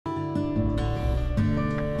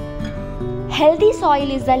Healthy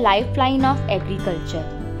soil is the lifeline of agriculture.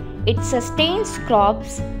 It sustains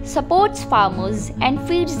crops, supports farmers, and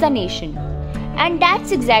feeds the nation. And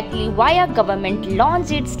that's exactly why our government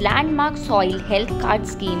launched its landmark Soil Health Card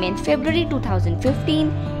scheme in February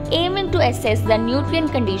 2015, aiming to assess the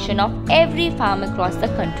nutrient condition of every farm across the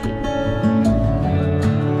country.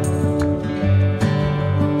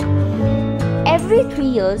 Every 3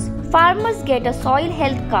 years, farmers get a soil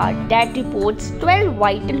health card that reports 12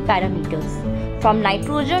 vital parameters, from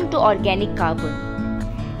nitrogen to organic carbon.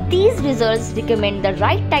 These results recommend the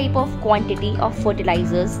right type of quantity of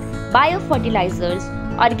fertilizers, bio-fertilisers,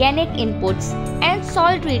 organic inputs, and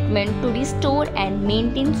soil treatment to restore and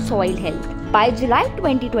maintain soil health. By July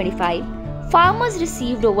 2025, farmers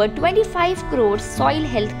received over 25 crore soil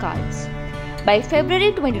health cards. By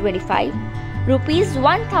February 2025, Rupees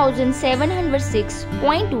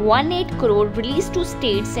 1,706.18 crore released to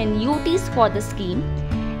states and UTs for the scheme,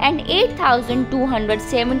 and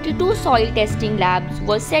 8,272 soil testing labs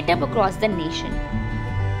were set up across the nation.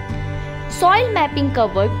 Soil mapping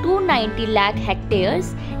covered 290 lakh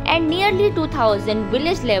hectares, and nearly 2,000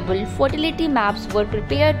 village-level fertility maps were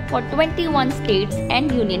prepared for 21 states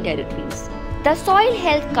and union territories. The Soil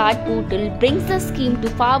Health Card portal brings the scheme to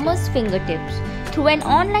farmers' fingertips through an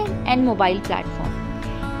online and mobile platform.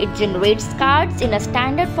 It generates cards in a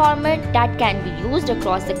standard format that can be used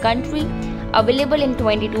across the country, available in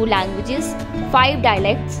 22 languages, 5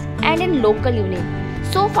 dialects, and in local unit,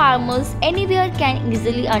 so farmers anywhere can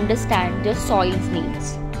easily understand their soil's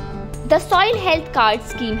needs. The Soil Health Card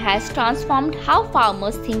scheme has transformed how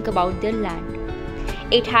farmers think about their land.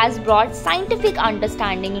 It has brought scientific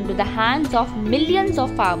understanding into the hands of millions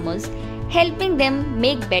of farmers, helping them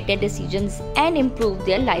make better decisions and improve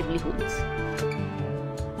their livelihoods.